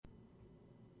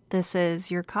This is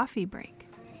your coffee break.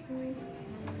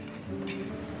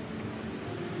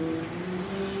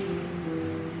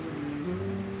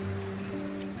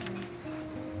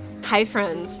 Hi,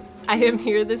 friends. I am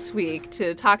here this week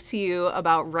to talk to you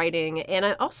about writing, and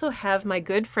I also have my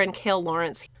good friend Kale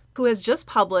Lawrence, who has just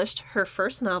published her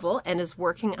first novel and is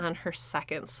working on her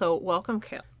second. So welcome,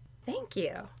 Kale. Thank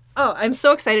you. Oh, I'm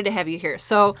so excited to have you here.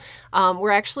 So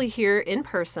we're actually here in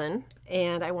person,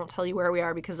 and I won't tell you where we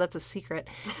are because that's a secret.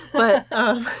 But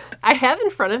I have in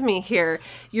front of me here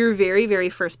your very, very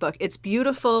first book. It's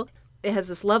beautiful. It has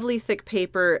this lovely thick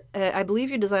paper. I believe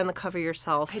you designed the cover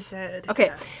yourself. I did. Okay.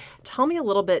 Yes. Tell me a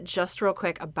little bit, just real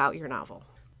quick, about your novel.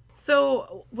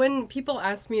 So when people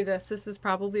ask me this is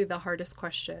probably the hardest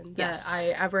question that Yes.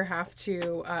 I ever have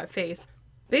to face.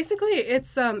 Basically,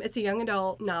 it's a young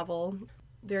adult novel,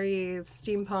 very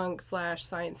steampunk /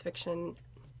 science fiction.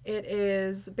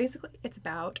 It's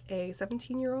about a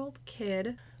 17-year-old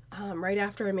kid right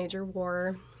after a major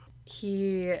war.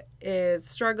 He is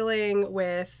struggling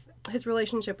with his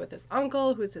relationship with his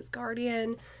uncle, who's his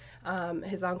guardian.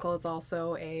 His uncle is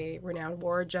also a renowned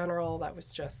war general that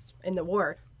was just in the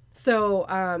war. So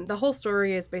the whole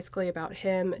story is basically about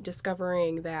him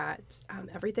discovering that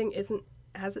everything isn't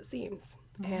as it seems.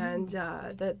 Mm-hmm. And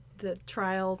the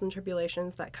trials and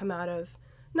tribulations that come out of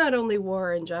not only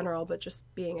war in general, but just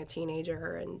being a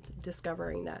teenager and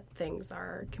discovering that things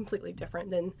are completely different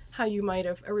than how you might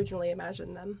have originally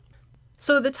imagined them.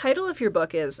 So the title of your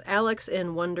book is Alex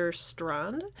in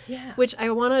Wunderstrand, Yeah. which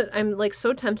I'm like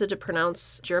so tempted to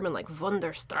pronounce German like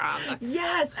Wunderstrand.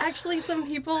 Yes, actually some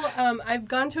people, I've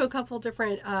gone to a couple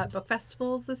different book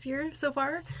festivals this year so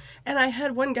far, and I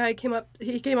had one guy came up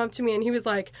to me and he was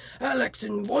like, Alex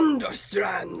in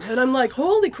Wunderstrand, and I'm like,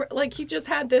 holy crap, like he just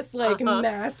had this like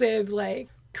massive like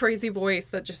crazy voice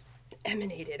that just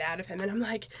emanated out of him, and I'm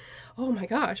like, oh my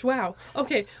gosh, wow.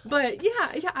 Okay, but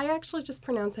yeah, I actually just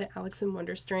pronounce it Alex in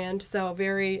Wunderstrand, so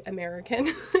very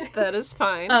American. That is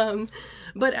fine.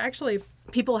 But actually,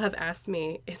 people have asked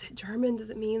me, is it German? Does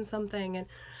it mean something? And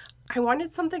I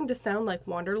wanted something to sound like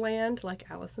Wonderland, like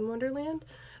Alice in Wonderland,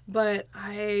 but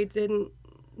I didn't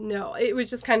know. It was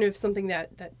just kind of something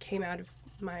that came out of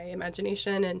my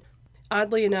imagination, and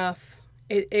oddly enough,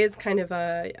 it is kind of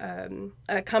a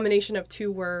combination of two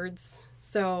words.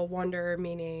 So wonder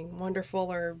meaning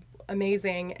wonderful or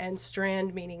amazing, and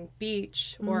strand meaning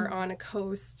beach or on a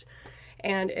coast.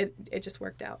 And it just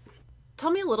worked out.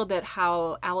 Tell me a little bit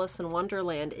how Alice in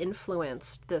Wonderland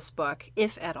influenced this book,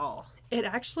 if at all. It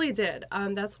actually did.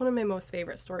 That's one of my most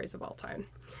favorite stories of all time.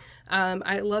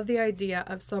 I love the idea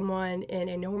of someone in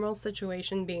a normal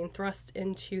situation being thrust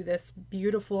into this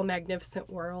beautiful, magnificent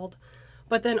world,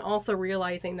 but then also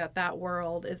realizing that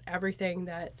world is everything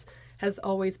that has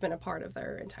always been a part of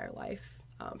their entire life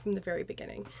from the very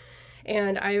beginning.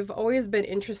 And I've always been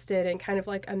interested in kind of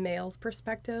like a male's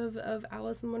perspective of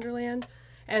Alice in Wonderland.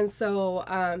 And so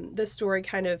this story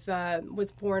kind of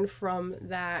was born from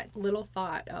that little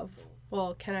thought of,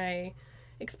 well, can I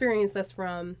experience this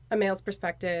from a male's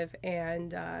perspective,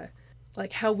 and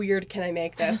like how weird can I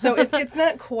make this? So it's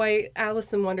not quite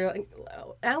Alice in Wonderland.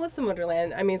 Alice in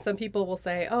Wonderland, I mean, some people will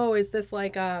say, oh, is this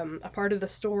like a part of the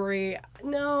story?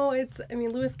 No,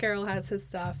 Lewis Carroll has his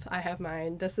stuff. I have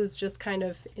mine. This is just kind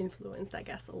of influenced, I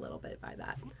guess, a little bit by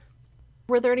that.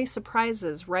 Were there any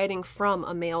surprises writing from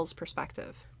a male's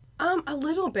perspective? A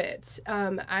little bit.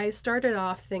 I started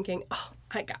off thinking, oh,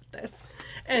 I got this.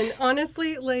 And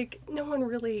honestly, like, no one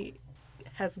really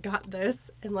has got this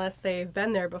unless they've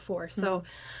been there before. So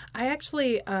I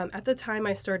actually, at the time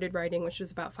I started writing, which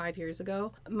was about 5 years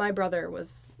ago, my brother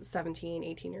was 17,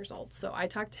 18 years old. So I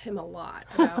talked to him a lot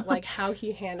about like how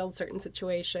he handled certain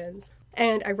situations.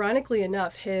 And ironically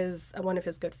enough, one of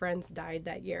his good friends died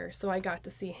that year. So I got to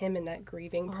see him in that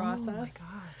grieving process.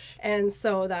 Oh my gosh. And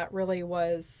so that really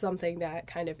was something that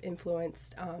kind of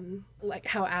influenced like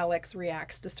how Alex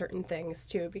reacts to certain things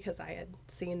too, because I had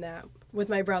seen that with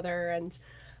my brother, and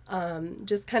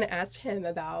just kind of asked him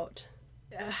about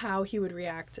how he would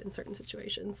react in certain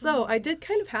situations. So I did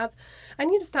kind of I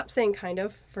need to stop saying kind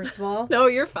of, first of all. No,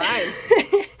 you're fine.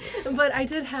 But I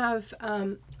did have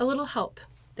a little help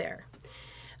there.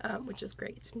 Which is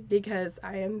great because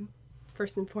I am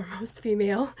first and foremost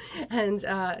female, and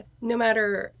no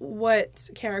matter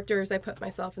what characters I put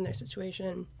myself in their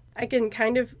situation, I can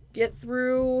kind of get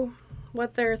through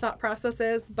what their thought process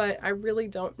is, but I really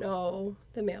don't know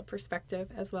the male perspective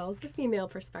as well as the female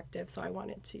perspective, so I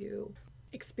wanted to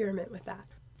experiment with that.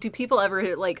 Do people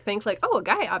ever like think like, oh, a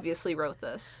guy obviously wrote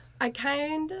this? I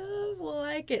kind of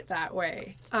like it that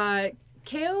way.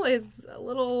 Kale is a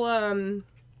little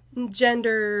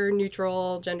gender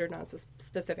neutral, gender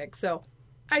non-specific. So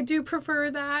I do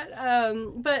prefer that.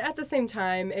 But at the same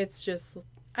time, it's just,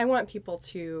 I want people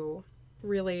to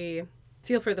really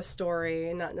feel for the story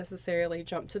and not necessarily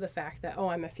jump to the fact that, oh,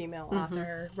 I'm a female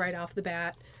author right off the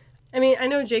bat. I mean, I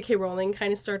know J.K. Rowling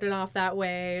kind of started off that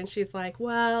way, and she's like,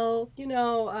 well,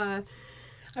 I'm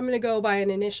going to go by an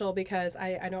initial because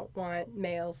I don't want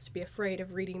males to be afraid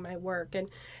of reading my work. And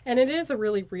it is a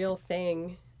really real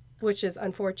thing, which is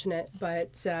unfortunate,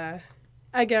 but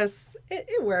I guess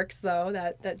it works, though,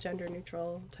 that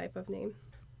gender-neutral type of name.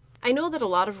 I know that a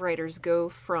lot of writers go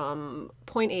from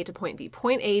point A to point B.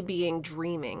 Point A being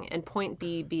dreaming and point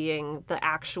B being the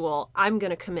actual, I'm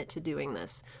going to commit to doing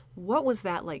this. What was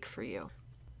that like for you?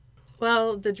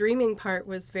 Well, the dreaming part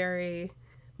was very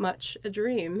much a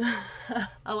dream.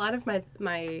 A lot of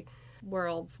my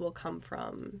worlds will come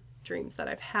from dreams that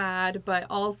I've had, but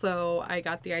also I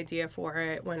got the idea for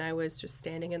it when I was just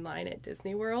standing in line at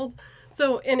Disney World.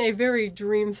 So in a very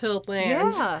dream-filled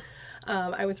land. Yeah.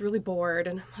 I was really bored,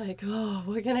 and I'm like, oh,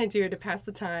 what can I do to pass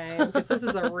the time? Because this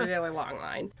is a really long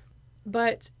line.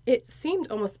 But it seemed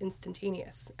almost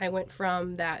instantaneous. I went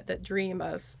from that dream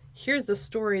of, here's the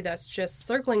story that's just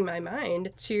circling my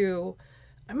mind, to,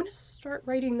 I'm going to start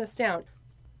writing this down.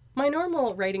 My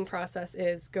normal writing process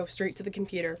is go straight to the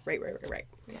computer, write.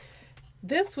 Yeah.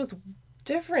 This was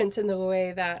different in the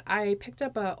way that I picked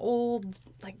up an old,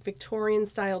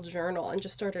 Victorian-style journal and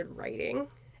just started writing.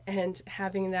 And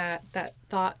having that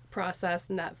thought process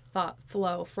and that thought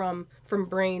flow from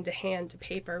brain to hand to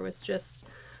paper was just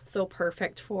so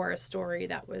perfect for a story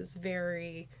that was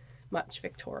very much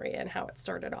Victorian, how it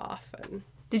started off. And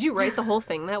did you write the whole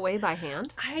thing that way by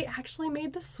hand? I actually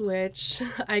made the switch.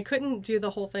 I couldn't do the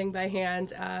whole thing by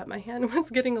hand. My hand was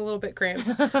getting a little bit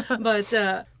cramped.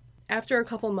 But after a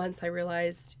couple months, I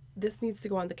realized this needs to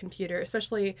go on the computer,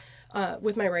 especially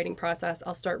with my writing process.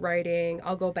 I'll start writing,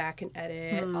 I'll go back and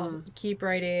edit, I'll keep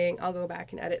writing, I'll go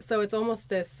back and edit. So it's almost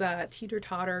this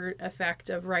teeter-totter effect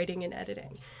of writing and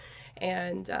editing.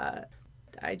 And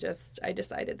I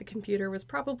decided the computer was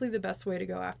probably the best way to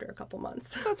go after a couple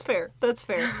months. That's fair.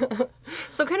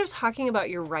 So kind of talking about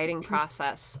your writing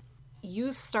process,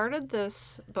 you started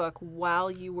this book while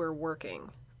you were working.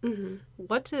 Mm-hmm.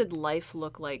 What did life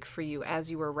look like for you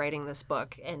as you were writing this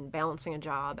book and balancing a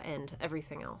job and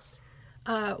everything else?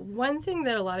 One thing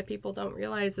that a lot of people don't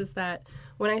realize is that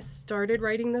when I started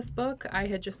writing this book, I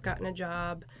had just gotten a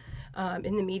job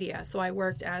in the media. So I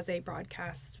worked as a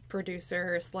broadcast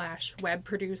producer / web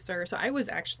producer. So I was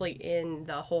actually in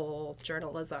the whole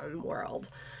journalism world.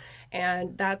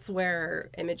 And that's where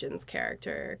Imogen's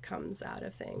character comes out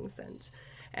of things,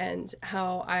 and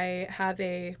how I have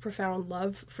a profound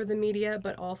love for the media,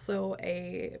 but also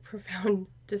a profound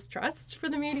distrust for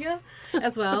the media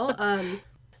as well.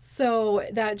 So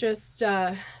that just,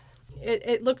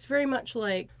 it looked very much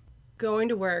like going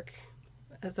to work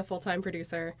as a full-time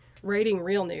producer, writing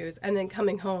real news, and then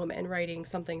coming home and writing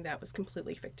something that was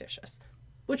completely fictitious,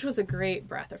 which was a great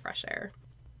breath of fresh air.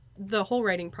 The whole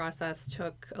writing process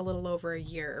took a little over a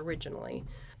year originally.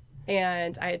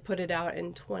 And I had put it out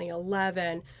in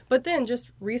 2011, but then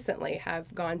just recently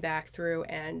have gone back through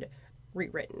and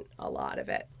rewritten a lot of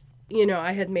it.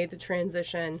 I had made the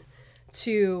transition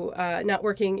to not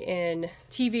working in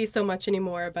TV so much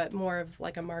anymore, but more of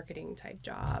like a marketing type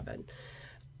job. And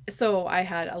so I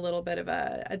had a little bit of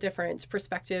a different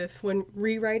perspective when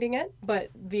rewriting it,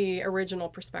 but the original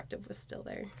perspective was still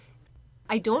there.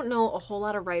 I don't know a whole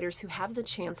lot of writers who have the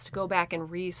chance to go back and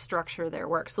restructure their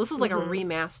work. So this is like a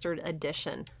remastered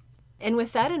edition. And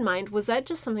with that in mind, was that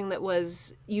just something that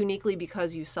was uniquely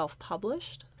because you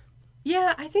self-published?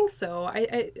 Yeah, I think so.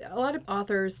 A lot of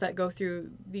authors that go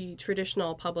through the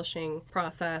traditional publishing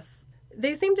process,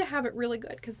 they seem to have it really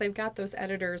good because they've got those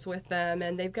editors with them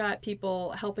and they've got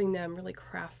people helping them really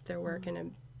craft their work in a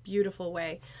beautiful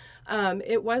way.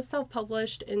 It was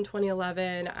self-published in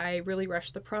 2011. I really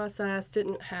rushed the process,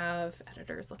 didn't have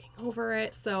editors looking over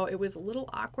it, so it was a little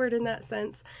awkward in that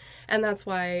sense, and that's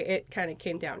why it kind of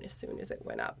came down as soon as it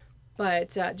went up.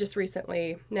 But just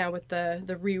recently, now with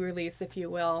the re-release, if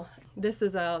you will, this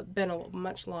has been a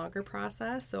much longer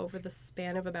process over the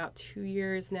span of about 2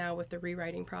 years now with the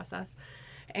rewriting process,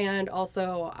 and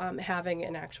also having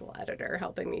an actual editor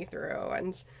helping me through,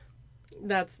 and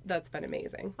that's been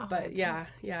amazing. But yeah,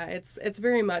 it's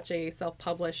very much a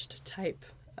self-published type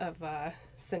of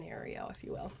scenario, if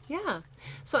you will. Yeah.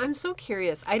 So I'm so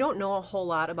curious. I don't know a whole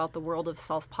lot about the world of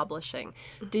self-publishing.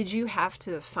 Did you have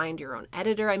to find your own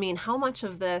editor? I mean, how much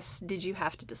of this did you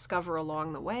have to discover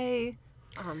along the way?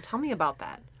 Tell me about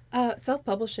that.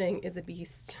 Self-publishing is a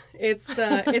beast. It's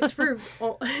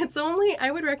only, I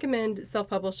would recommend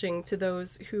self-publishing to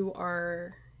those who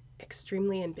are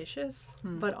extremely ambitious,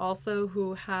 but also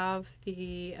who have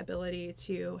the ability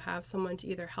to have someone to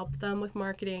either help them with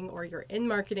marketing, or you're in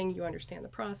marketing, you understand the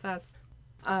process.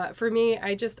 For me,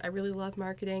 I really love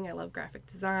marketing. I love graphic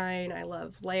design. I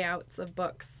love layouts of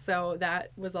books. So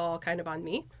that was all kind of on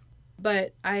me.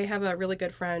 But I have a really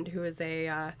good friend who is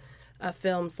a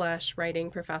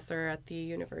film/writing professor at the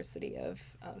University of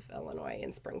Illinois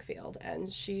in Springfield. And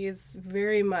she's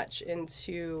very much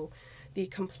into the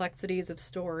complexities of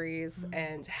stories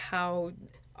and how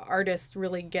artists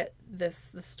really get the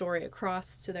story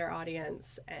across to their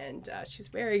audience. And she's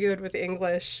very good with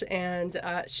English, and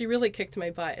she really kicked my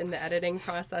butt in the editing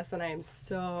process, and I am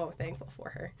so thankful for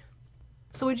her.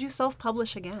 So would you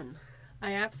self-publish again?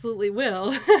 I absolutely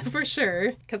will, for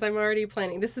sure, because I'm already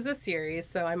planning. This is a series,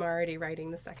 so I'm already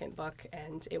writing the second book,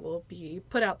 and it will be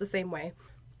put out the same way.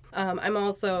 I'm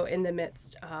also in the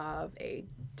midst of a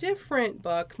different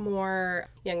book, more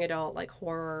young adult, like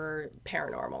horror,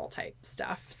 paranormal type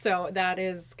stuff. So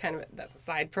that's a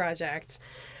side project.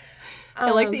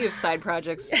 I like that you have side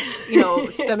projects,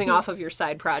 stemming off of your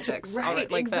side projects.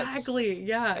 Right, exactly.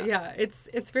 Yeah.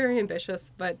 It's very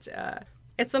ambitious, but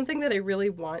it's something that I really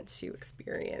want to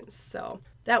experience. So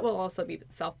that will also be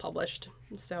self-published.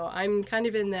 So I'm kind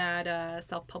of in that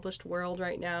self-published world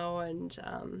right now,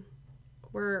 and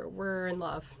we're in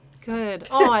love. Good.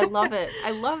 Oh, I love it.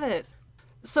 I love it.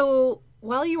 So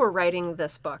while you were writing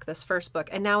this book, this first book,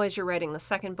 and now as you're writing the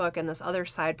second book and this other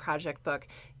side project book,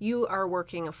 you are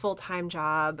working a full-time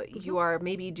job. You are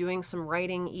maybe doing some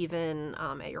writing even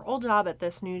at your old job, at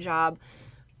this new job.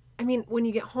 I mean, when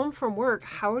you get home from work,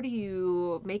 how do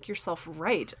you make yourself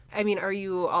write? I mean, are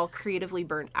you all creatively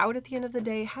burnt out at the end of the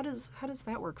day? How does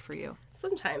that work for you?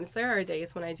 Sometimes there are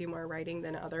days when I do more writing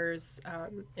than others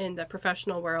in the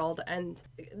professional world, and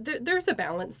there's a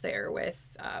balance there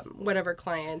with whatever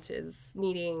client is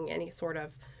needing any sort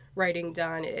of writing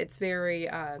done. It's very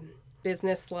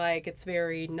business-like. It's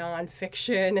very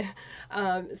nonfiction.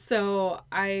 So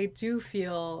I do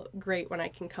feel great when I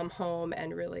can come home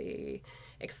and really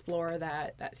explore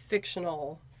that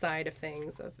fictional side of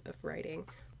things of writing.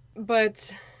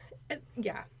 But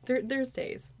yeah, there's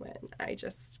days when I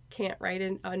just can't write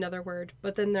another word,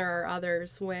 but then there are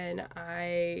others when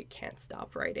I can't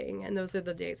stop writing, and those are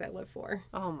the days I live for.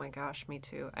 Oh my gosh, me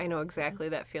too. I know exactly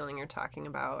that feeling you're talking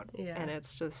about. Yeah. And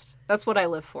it's just, that's what I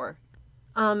live for.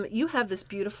 You have this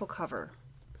beautiful cover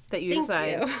that you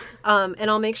designed. Thank you.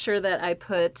 And I'll make sure that I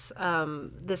put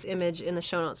this image in the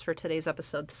show notes for today's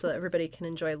episode so that everybody can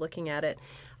enjoy looking at it.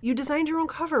 You designed your own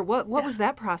cover. What was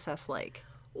that process like?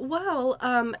 Well,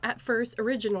 at first,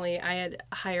 originally, I had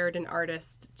hired an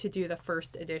artist to do the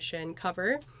first edition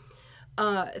cover,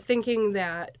 thinking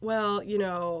that, well,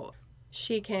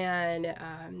 she can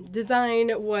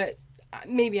design what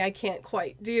maybe I can't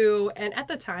quite do. And at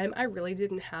the time, I really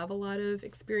didn't have a lot of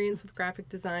experience with graphic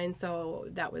design, so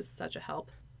that was such a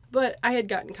help. But I had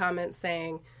gotten comments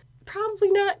saying, probably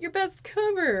not your best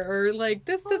cover, or like,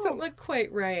 this doesn't look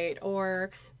quite right,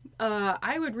 or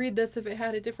I would read this if it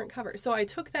had a different cover. So I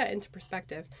took that into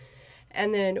perspective.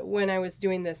 And then when I was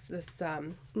doing this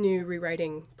new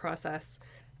rewriting process,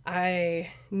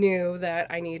 I knew that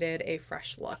I needed a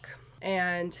fresh look.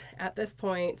 And at this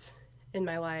point in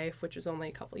my life, which was only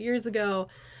a couple years ago,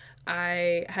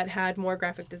 I had more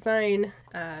graphic design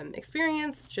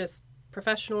experience, just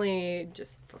professionally,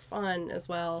 just for fun as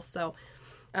well. So,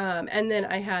 and then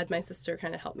I had my sister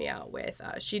kind of help me out with,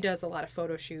 she does a lot of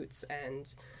photo shoots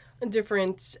and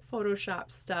different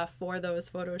Photoshop stuff for those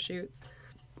photo shoots.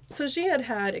 So she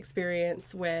had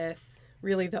experience with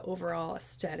really the overall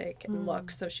aesthetic and look.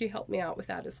 So she helped me out with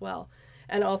that as well.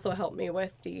 And also helped me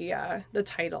with the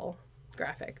title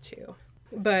graphic too.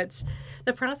 But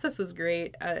the process was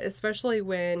great, especially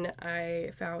when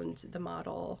I found the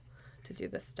model to do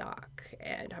the stock,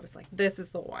 and I was like, this is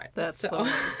the one. That's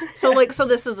so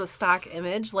this is a stock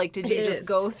image? Like, did you just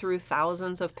go through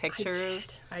thousands of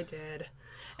pictures? I did.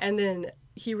 And then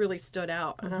he really stood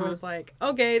out, and I was like,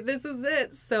 okay, this is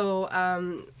it. So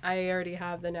I already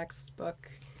have the next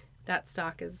book. That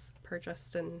stock is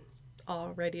purchased and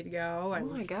all ready to go.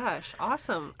 And oh my gosh,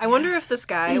 awesome. I wonder if this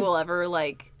guy will ever,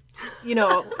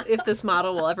 if this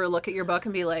model will ever look at your book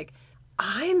and be like,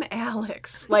 I'm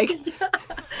Alex. Like,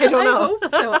 I don't know. I hope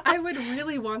so. I would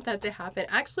really want that to happen.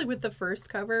 Actually, with the first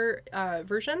cover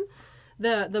version,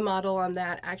 the model on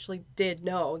that actually did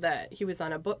know that he was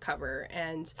on a book cover,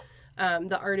 and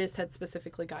the artist had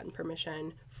specifically gotten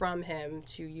permission from him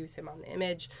to use him on the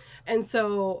image. And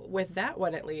so with that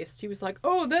one, at least, he was like,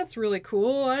 oh, that's really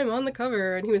cool. I'm on the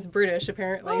cover. And he was British,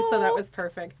 apparently. So that was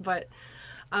perfect. But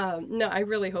No, I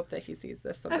really hope that he sees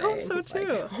this someday. I hope so too.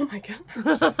 Like, oh my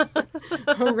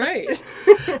gosh. All right.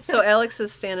 So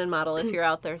Alex's stand-in model, if you're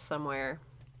out there somewhere,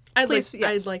 I'd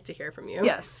like to hear from you.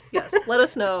 Yes. Let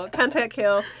us know. Contact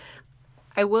Kale.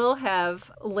 I will have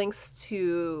links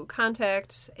to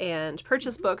contact and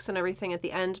purchase books and everything at the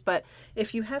end, but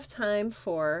if you have time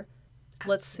for,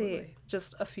 let's see,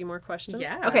 just a few more questions.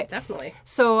 Yeah, okay. Definitely.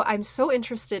 So I'm so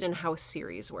interested in how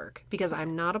series work because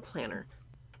I'm not a planner.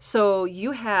 So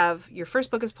you have, your first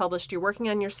book is published, you're working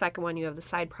on your second one, you have the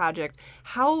side project.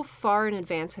 How far in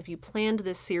advance have you planned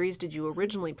this series? Did you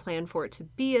originally plan for it to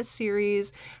be a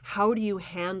series? How do you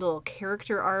handle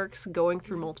character arcs going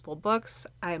through multiple books?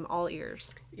 I'm all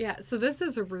ears. Yeah, so this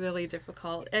is really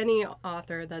difficult. Any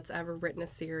author that's ever written a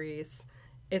series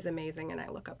is amazing, and I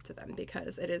look up to them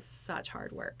because it is such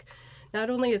hard work. Not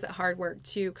only is it hard work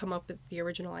to come up with the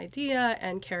original idea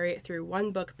and carry it through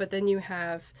one book, but then you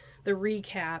have the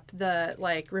recap, the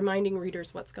reminding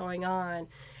readers what's going on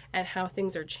and how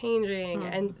things are changing.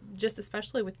 And just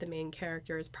especially with the main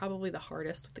character is probably the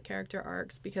hardest with the character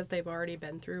arcs because they've already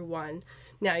been through one.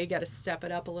 Now you got to step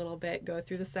it up a little bit, go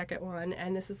through the second one,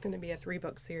 and this is going to be a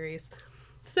 3-book series.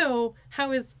 So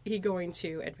how is he going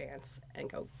to advance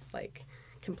and go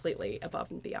completely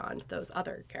above and beyond those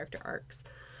other character arcs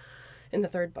in the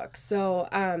third book? So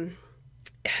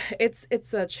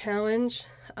it's a challenge.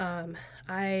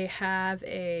 I have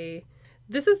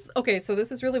this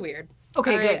is really weird.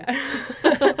 Okay, good.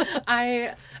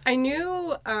 I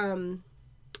knew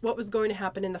what was going to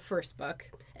happen in the first book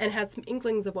and had some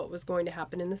inklings of what was going to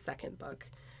happen in the second book,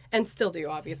 and still do,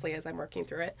 obviously, as I'm working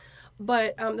through it.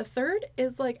 But the third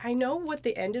is I know what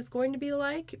the end is going to be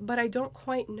like, but I don't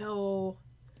quite know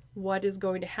what is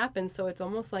going to happen. So it's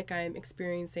almost like I'm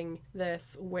experiencing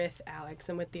this with Alex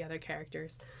and with the other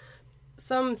characters.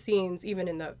 Some scenes, even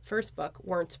in the first book,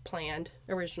 weren't planned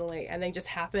originally, and they just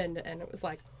happened, and it was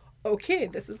like, okay,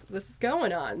 this is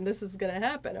going on. This is going to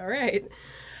happen. All right.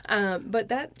 But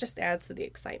that just adds to the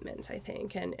excitement, I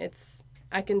think. And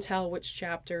I can tell which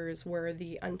chapters were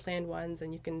the unplanned ones,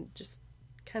 and you can just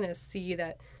kind of see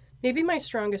that maybe my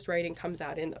strongest writing comes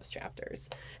out in those chapters.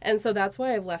 And so that's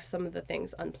why I've left some of the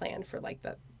things unplanned for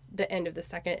the end of the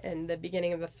second and the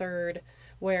beginning of the third,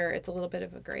 where it's a little bit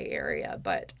of a gray area,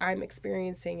 but I'm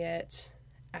experiencing it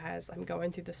as I'm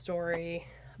going through the story.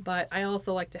 But I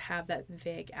also like to have that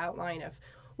vague outline of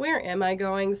where am I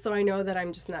going, so I know that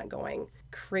I'm just not going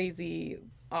crazy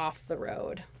off the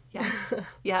road. Yes.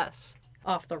 Yes.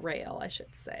 Off the rail, I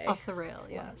should say. Off the rail,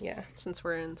 yes. Yeah. Since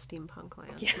we're in steampunk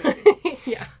land. Yeah.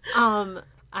 Yeah.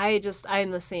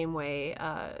 I'm the same way,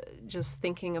 just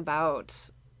thinking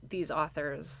about these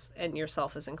authors, and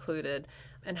yourself is included,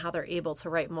 and how they're able to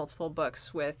write multiple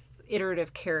books with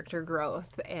iterative character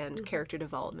growth and character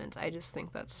development. I just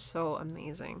think that's so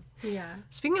amazing. Yeah.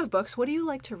 Speaking of books, what do you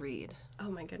like to read? Oh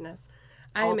my goodness.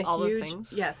 I am all a huge, the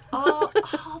things? Yes, all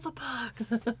the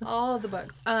books, all the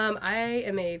books. I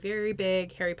am a very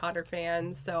big Harry Potter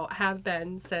fan, so I have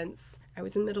been since I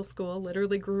was in middle school.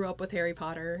 Literally grew up with Harry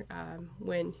Potter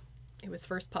when it was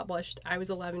first published. I was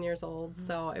 11 years old,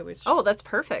 so it was just, oh, that's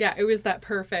perfect. Yeah, it was that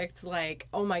perfect,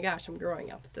 oh my gosh, I'm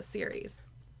growing up with the series.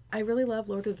 I really love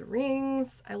Lord of the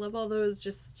Rings. I love all those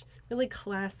just really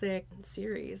classic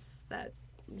series that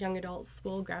young adults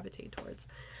will gravitate towards.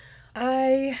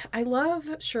 I love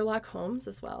Sherlock Holmes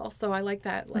as well, so I like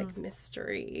that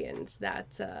mystery and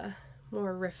that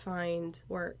more refined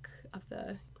work of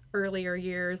the earlier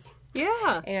years.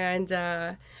 Yeah. And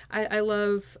I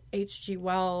love H.G.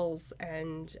 Wells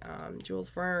and Jules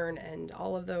Verne and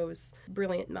all of those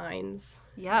brilliant minds.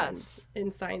 Yes.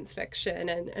 In science fiction,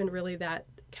 and really that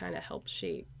kind of helped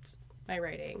shape my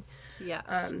writing. Yes.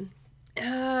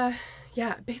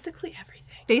 Yeah, basically everything.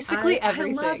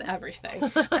 Everything. I love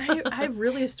everything. I've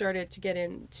really started to get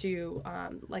into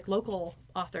local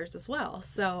authors as well.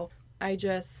 So I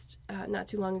just, not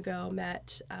too long ago,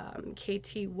 met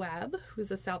KT Webb,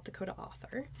 who's a South Dakota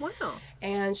author. Wow.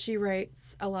 And she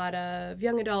writes a lot of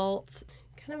young adult,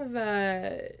 kind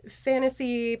of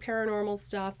fantasy, paranormal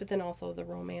stuff, but then also the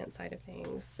romance side of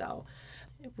things. So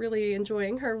really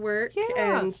enjoying her work.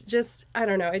 Yeah. And just, I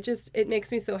don't know, it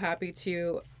makes me so happy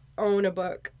to own a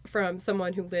book from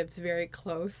someone who lives very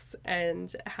close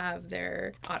and have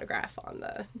their autograph on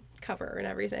the cover and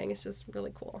everything. It's just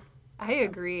really cool. I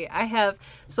agree. I have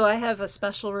a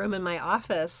special room in my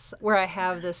office where I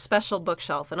have this special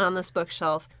bookshelf, and on this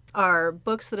bookshelf are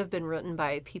books that have been written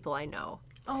by people I know.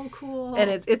 Oh, cool.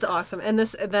 And it's awesome. And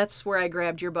that's where I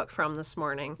grabbed your book from this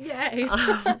morning. Yay.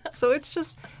 So it's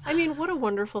just, I mean, what a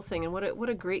wonderful thing, and what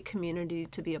a great community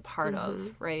to be a part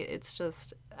of, right? It's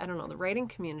just, I don't know, the writing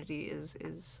community is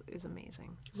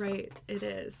amazing. So. Right, it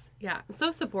is. Yeah,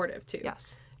 so supportive too.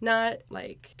 Yes. Not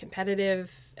like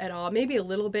competitive at all. Maybe a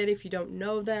little bit if you don't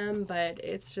know them, but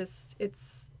it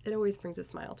always brings a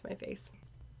smile to my face.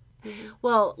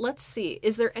 Well, let's see.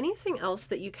 Is there anything else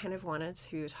that you kind of wanted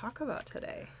to talk about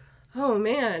today? Oh,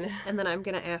 man. And then I'm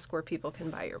going to ask where people can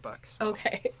buy your books.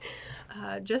 Okay.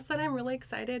 Just that I'm really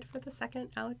excited for the second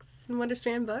Alex in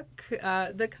Wonderstrand book.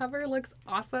 The cover looks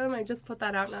awesome. I just put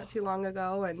that out not too long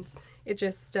ago, and it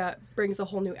just brings a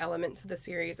whole new element to the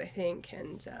series, I think,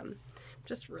 and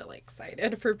just really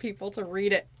excited for people to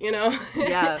read it,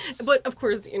 Yes. But, of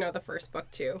course, the first book,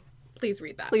 too. Please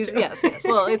read that. Please, too. yes.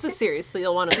 Well, it's a series, so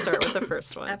you'll want to start with the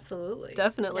first one. Absolutely.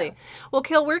 Definitely. Yeah. Well,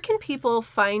 Kale, where can people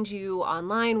find you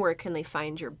online? Where can they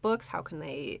find your books? How can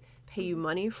they pay you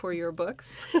money for your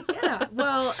books? Yeah.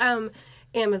 Well,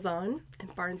 Amazon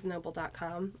and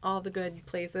BarnesandNoble.com, all the good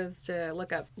places to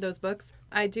look up those books.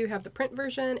 I do have the print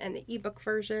version and the ebook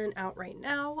version out right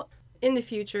now. In the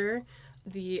future,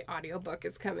 the audiobook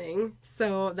is coming,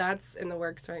 so that's in the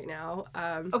works right now.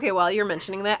 Okay, while you're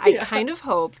mentioning that, I kind of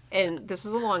hope, and this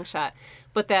is a long shot,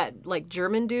 but that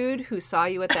German dude who saw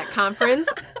you at that conference,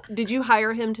 did you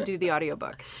hire him to do the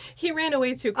audiobook? He ran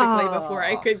away too quickly before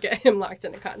I could get him locked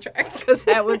in a contract. Because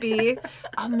that would be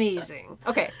amazing.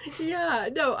 Okay. Yeah,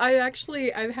 no,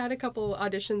 I've had a couple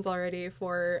auditions already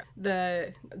for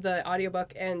the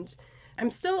audiobook, and I'm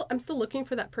still looking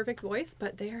for that perfect voice,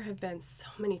 but there have been so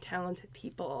many talented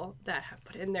people that have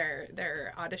put in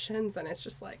their auditions, and it's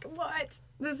just like, what?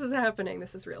 This is happening.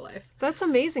 This is real life. That's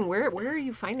amazing. Where are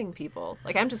you finding people?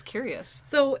 I'm just curious.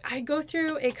 So I go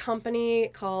through a company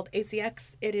called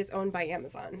ACX. It is owned by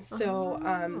Amazon.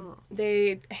 So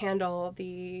they handle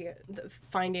the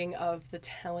finding of the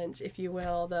talent, if you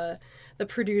will, the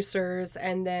producers,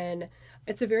 and then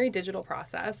it's a very digital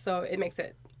process. So it makes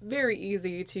it very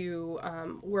easy to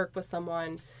work with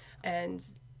someone, and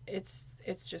it's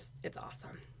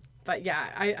awesome. But yeah,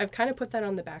 I've kind of put that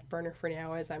on the back burner for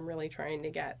now as I'm really trying to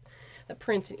get the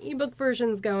print and ebook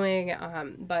versions going.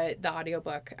 But the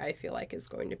audiobook I feel like is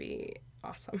going to be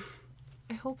awesome.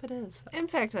 I hope it is. In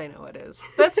fact, I know it is.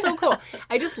 That's so cool.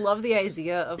 I just love the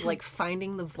idea of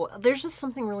finding the voice. There's just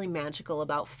something really magical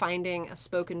about finding a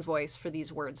spoken voice for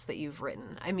these words that you've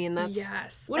written. I mean,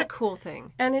 what a cool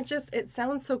thing. And it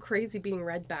sounds so crazy being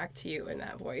read back to you in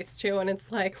that voice too. And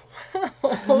it's like, wow,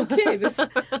 okay,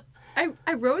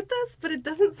 I wrote this, but it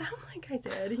doesn't sound like I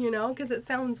did, because it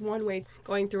sounds one way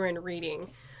going through and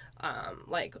reading,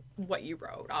 what you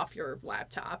wrote off your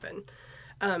laptop. And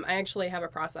I actually have a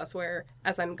process where,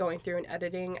 as I'm going through and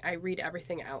editing, I read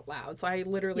everything out loud. So I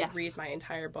literally read my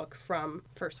entire book from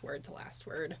first word to last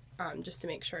word, just to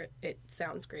make sure it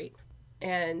sounds great.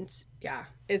 And yeah,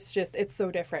 it's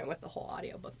so different with the whole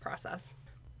audiobook process.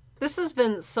 This has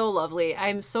been so lovely.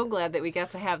 I'm so glad that we got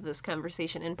to have this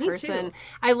conversation in person. Me too.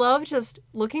 I love just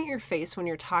looking at your face when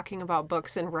you're talking about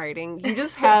books and writing. You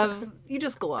just you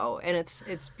just glow, and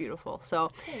it's beautiful.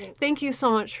 So Thanks. Thank you so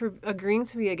much for agreeing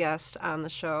to be a guest on the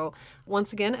show.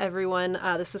 Once again, everyone,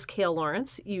 this is Kale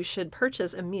Lawrence. You should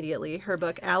purchase immediately her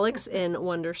book, Alex in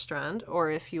Wonderstrand,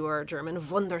 or if you are German,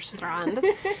 Wunderstrand.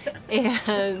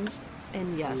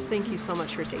 And yes, thank you so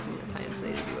much for taking the time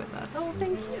today to be with us. Oh,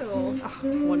 thank you.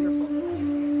 Oh,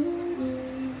 wonderful.